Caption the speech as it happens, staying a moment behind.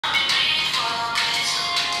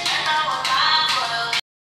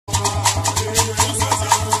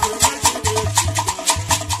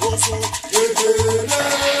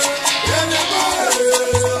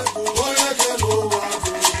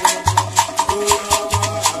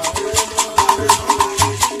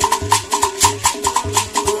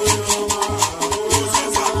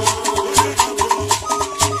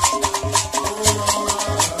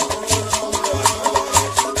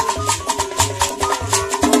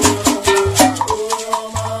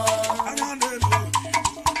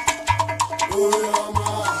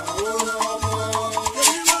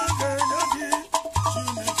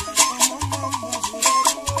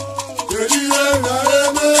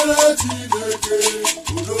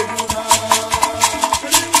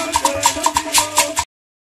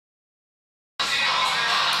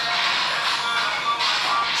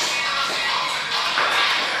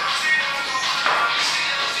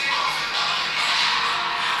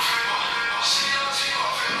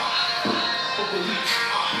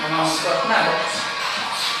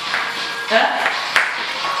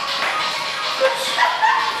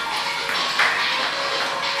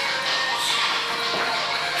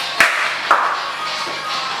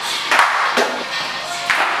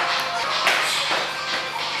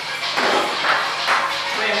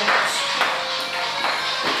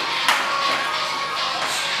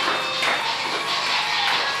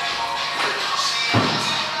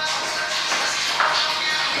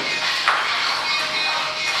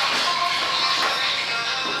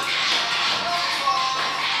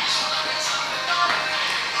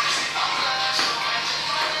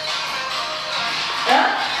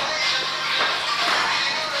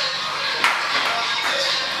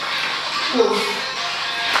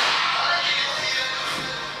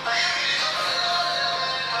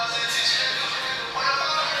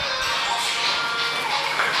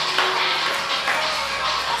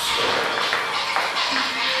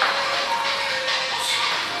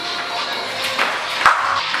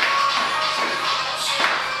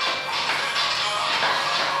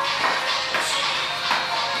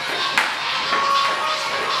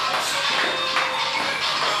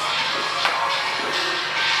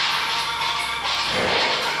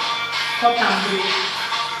Hot and break.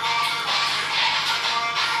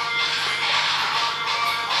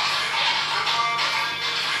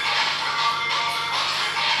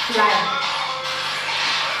 Fly.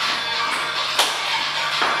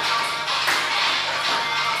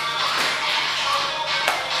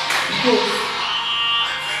 Go.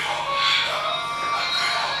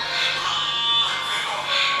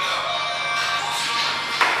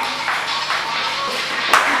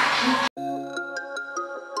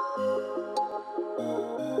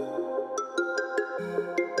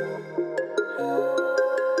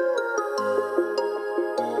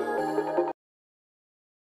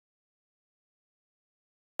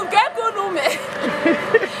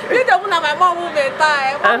 You don't know my mom will be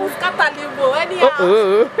tired. Mom will scatter the bowl anyhow.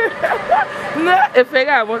 No, if I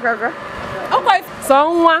got one, Kaka. Okay,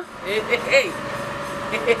 Someone. hey.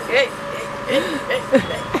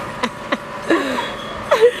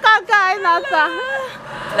 Kaka, Nasa.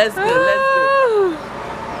 Let's go.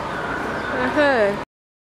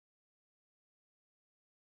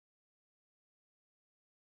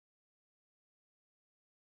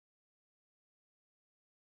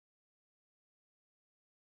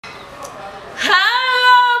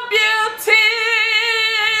 Hello, beauties.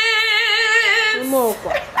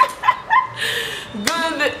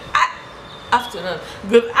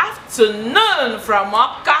 Good afternoon from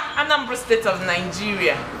Oka, Anambra State of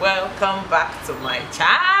Nigeria. Welcome back to my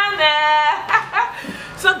channel.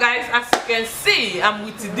 So guys, as you can see, I'm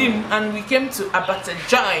with Dim and we came to Abacha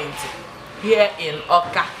joint here in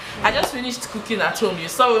Oka. I just finished cooking at home. You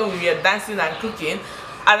saw when we were dancing and cooking,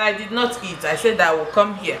 and I did not eat. I said I will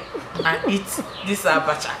come here and eat this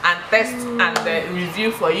Abacha and test and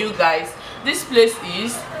review for you guys. This place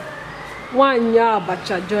is one year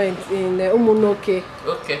Abacha joint in Umunoke.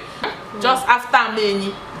 Okay. Just after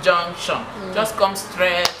Meni Junction. Just come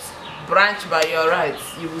straight, branch by your right.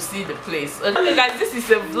 You will see the place. Okay guys, this is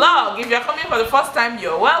a vlog. If you're coming for the first time,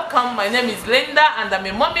 you're welcome. My name is Linda and I'm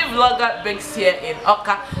a mommy vlogger based here in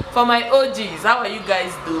Oka. For my OGs, how are you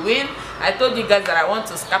guys doing? I told you guys that I want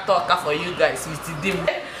to scatter Oka for you guys with Dim.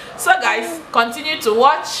 So guys, continue to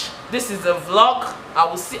watch. This is a vlog.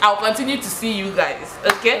 I'll continue to see you guys,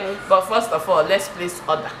 okay? Yes. But first of all, let's place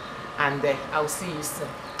order and I'll see you soon.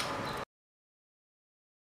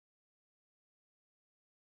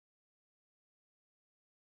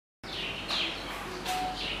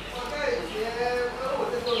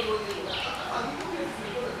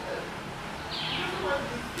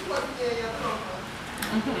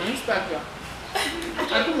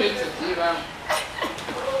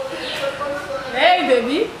 Hey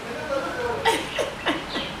baby.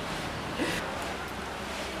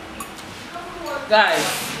 Guys,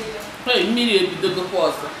 hey, immediately the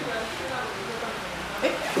pause.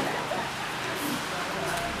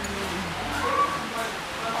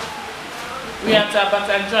 We are at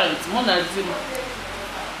Abacha joint. Mona Zim.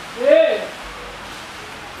 Hey.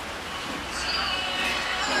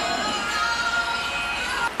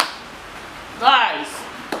 Guys,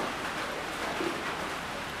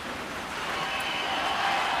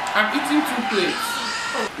 I'm eating 2 plates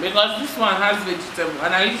because this one has vegetable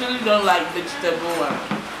and I usually don't like vegetable one,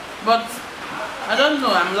 but I don't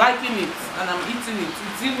know, I'm liking it and I'm eating it.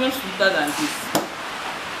 It's even sweeter than this.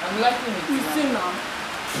 I'm liking it. You see now.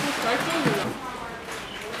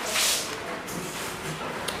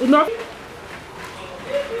 Enough.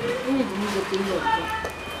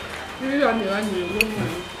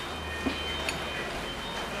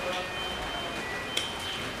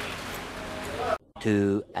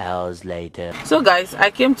 2 hours later. So guys,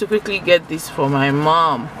 I came to quickly get this for my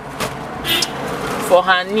mom, for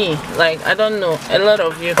her knee. Like, I don't know, a lot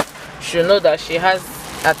of you should know that she has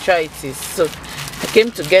arthritis, so I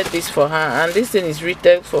came to get this for her, and this thing is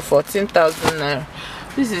retail for 14,000 naira.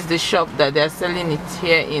 This is the shop that they're selling it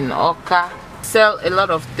here in Oka. Sell a lot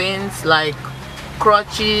of things like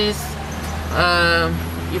crutches,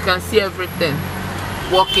 you can see everything,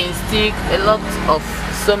 walking stick, a lot of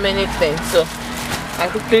so many things. So I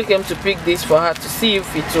quickly came to pick this for her to see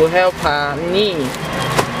if it will help her knee.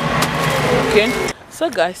 Okay, so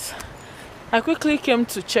guys, I quickly came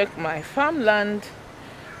to check my farmland.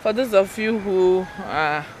 For those of you who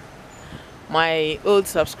are my old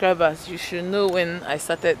subscribers, you should know when I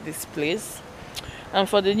started this place, and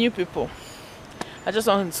for the new people, I just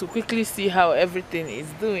wanted to quickly see how everything is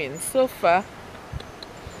doing. So far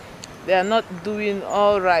they are not doing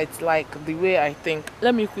all right, like the way I think.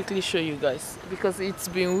 Let me quickly show you guys, because it's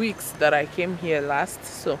been weeks that I came here last,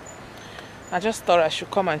 so I just thought I should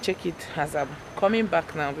come and check it as I'm coming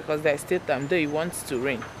back now, because there is still time, though it wants to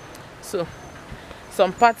rain. So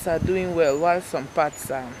some parts are doing well, while some parts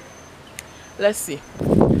are, let's see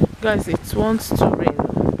guys, it wants to rain,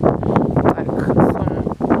 like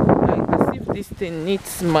as if this thing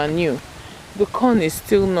needs manure. The corn is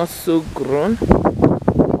still not so grown.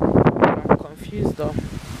 I'm confused though.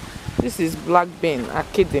 This is black bean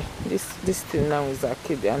akede. This thing now is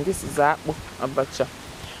akede, and this is abacha,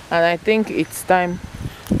 and I think it's time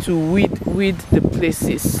to weed the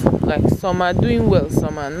places. Like, some are doing well,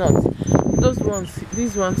 some are not.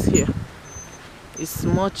 These ones here is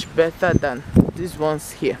much better than these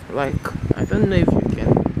ones here. Like, I don't know if you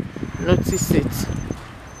can notice it.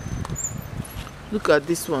 Look at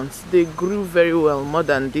these ones, they grew very well, more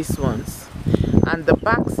than these ones. And the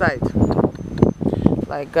back side,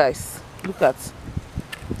 like guys, look at.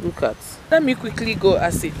 Let me quickly go,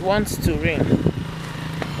 as it wants to rain.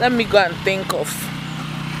 Let me go and think of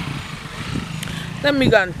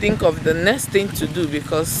the next thing to do,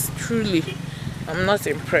 because truly I'm not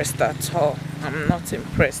impressed at all. I'm not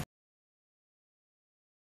impressed.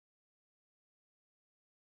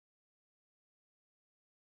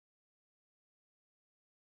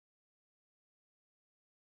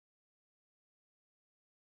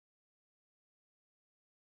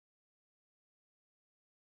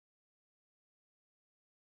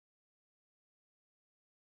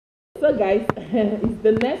 So guys, it's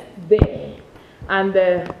the next day, and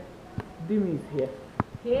Dim is here.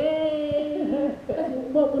 Hey!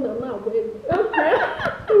 Okay.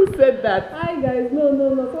 Who said that? Hi guys,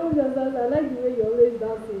 no. Come just dance. I like the way you always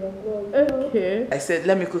dance in your vlog. Okay. I said,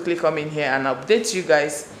 let me quickly come in here and update you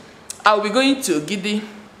guys. I'll be going to Gidi.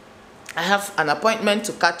 I have an appointment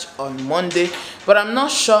to catch on Monday, but I'm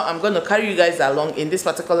not sure I'm going to carry you guys along in this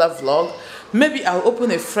particular vlog. Maybe I'll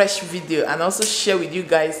open a fresh video and also share with you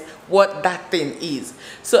guys what that thing is.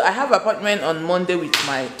 So I have an appointment on Monday with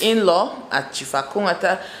my in-law at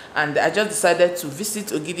Chifakunwata, and I just decided to visit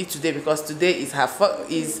Ogidi today because today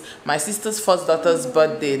is my sister's first daughter's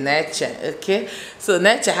birthday, Neche. Okay, so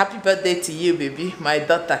Neche, happy birthday to you, baby, my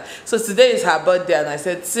daughter. So today is her birthday, and I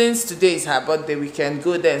said since today is her birthday, we can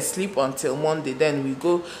go there and sleep until Monday. Then we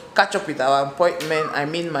go catch up with our appointment. I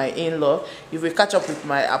mean my in-law. If we catch up with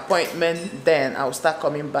my appointment, then I'll start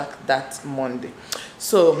coming back that Monday.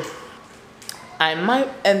 So I might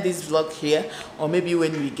end this vlog here, or maybe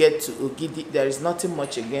when we get to Ogidi, there is nothing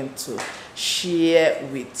much again to share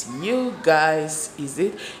with you guys, is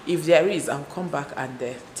it? If there is, I'll come back and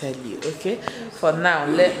tell you. Okay, for now,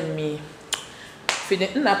 let me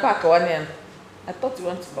finish. I thought you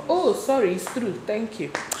want to. Oh, sorry, it's true. Thank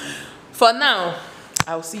you. For now,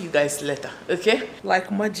 I'll see you guys later. Okay,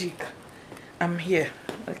 like magic, I'm here.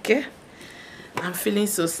 Okay, I'm feeling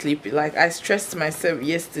so sleepy. Like, I stressed myself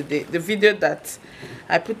yesterday. The video that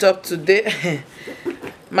I put up today,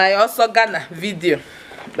 my also Ghana video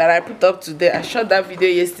that I put up today, I shot that video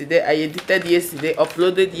yesterday, I edited yesterday,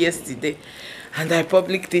 uploaded yesterday, and I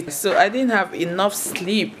published it. So I didn't have enough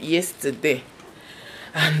sleep yesterday,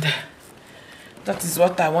 and that is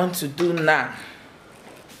what I want to do now.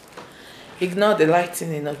 Ignore the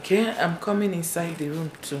lightning, okay? I'm coming inside the room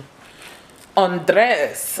to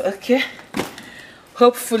undress, okay?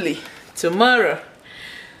 Hopefully tomorrow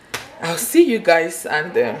I'll see you guys,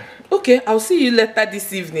 and okay, I'll see you later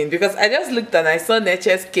this evening, because I just looked and I saw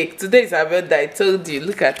Neche'S cake. Today is her birthday, I told you.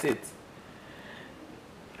 Look at it.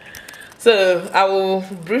 So I will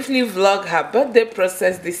briefly vlog her birthday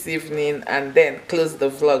process this evening and then close the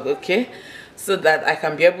vlog, okay, so that I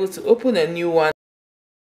can be able to open a new one.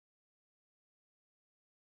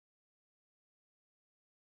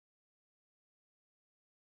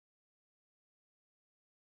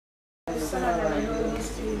 Worthy,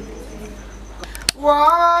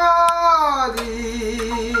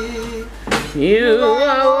 You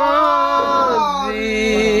are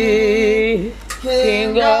worthy,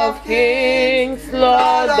 King of kings,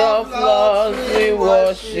 Lord of lords, we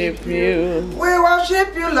worship you. we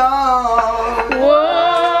worship you, Lord.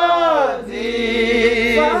 Worthy,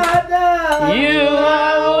 Father, you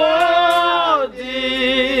are worthy,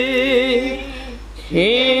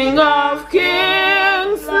 King of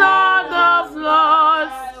kings, Lord of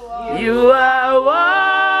lords, you are worthy.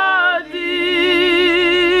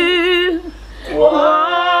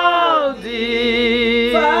 Worthy,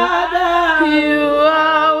 Father, you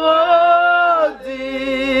are worthy,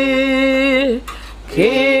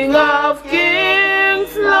 King of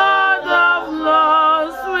kings, Lord of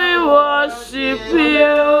lords, we worship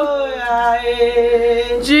you.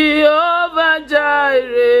 Jehovah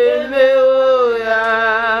Jireh, meoya,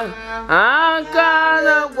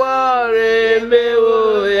 Ankana gware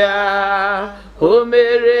meoya,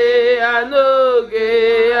 Omere anoge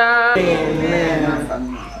ya.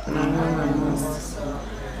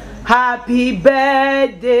 happy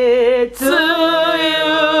birthday To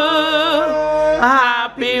you,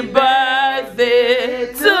 happy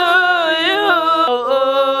birthday to you. How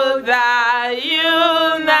old are you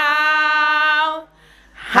now?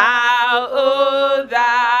 How old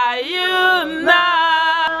are you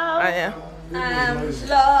now? I'm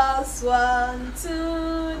plus one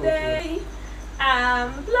today.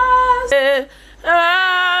 I'm plus.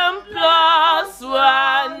 I'm plus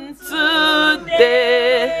one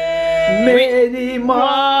today. many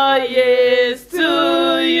More years to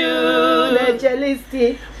you.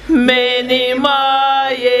 Neche'S. Many more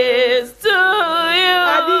years to you.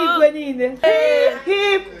 Hip,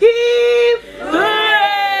 hip, hip.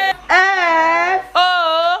 Hooray! F, O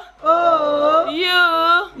O, U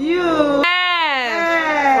U.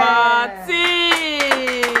 N 14.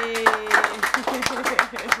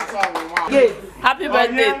 Yes. Happy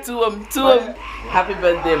birthday to him. Happy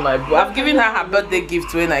birthday, my boy. I've given her her birthday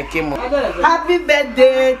gift when I came home. Happy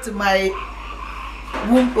birthday to my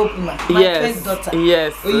womb opener, my first daughter.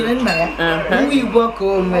 Yes. We work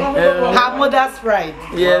home. Her mother's pride.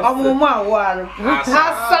 Yes. Her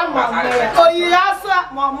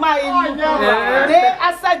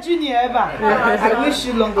Asa Junior ever. I wish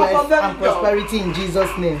you long life and prosperity in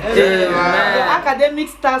Jesus' name. Amen. The academic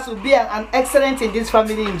stars will be an excellent in this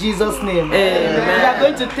family in Jesus' name. Amen. We are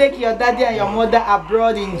going to take your daddy and your mother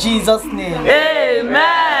abroad in Jesus' name.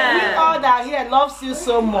 Amen. We all that are here loves you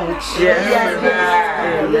so much. Yes.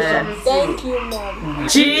 Amen. Thank you, Mom.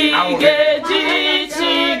 Chigeji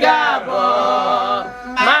chigabo,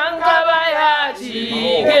 mangabaya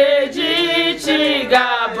chigeji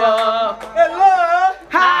chigabo. Hello.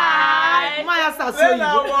 Hi. Maya Sasoyi.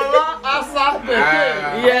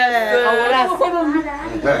 Yes.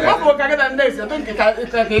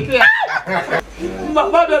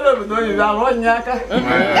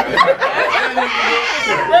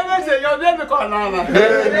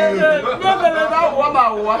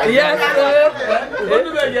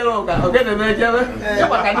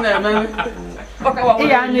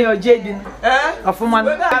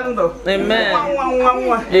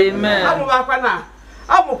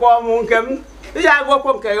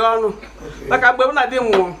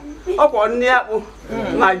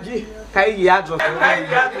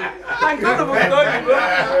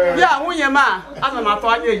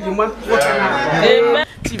 Amen.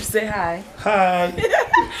 Chief, say hi. Hi.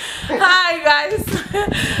 Hi guys.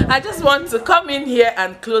 I just want to come in here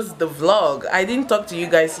and close the vlog. I didn't talk to you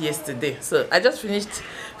guys yesterday, so I just finished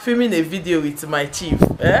filming a video with my chief.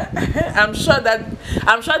 I'm sure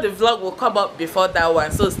the vlog will come up before that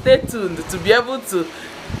one, so stay tuned to be able to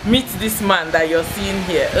meet this man that you're seeing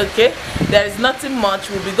here. Okay, there is nothing much.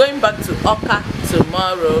 We'll be going back to Oka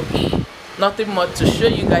tomorrow. Nothing much to show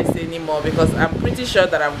you guys anymore because I'm pretty sure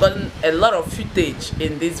that I've gotten a lot of footage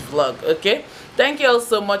in this vlog. Okay, thank you all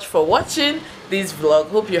so much for watching this vlog.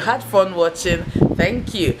 Hope you had fun watching.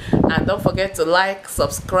 Thank you, and don't forget to like,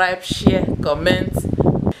 subscribe, share, comment.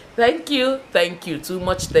 Thank you, too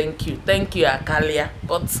much thank you, Akalia.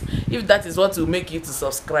 But if that is what will make you to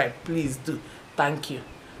subscribe, please do. Thank you.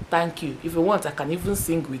 If you want, I can even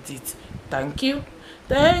sing with it. Thank you.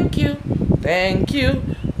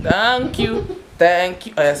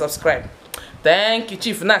 Oh yeah, subscribe. Thank you,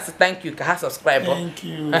 Chief. Now say thank you. Can subscribe? Thank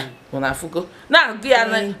you. Now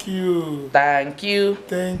Thank you.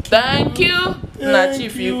 Thank you. Now,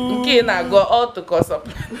 Chief, you okay? Now go all to cause up.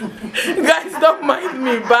 Guys, don't mind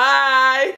me. Bye.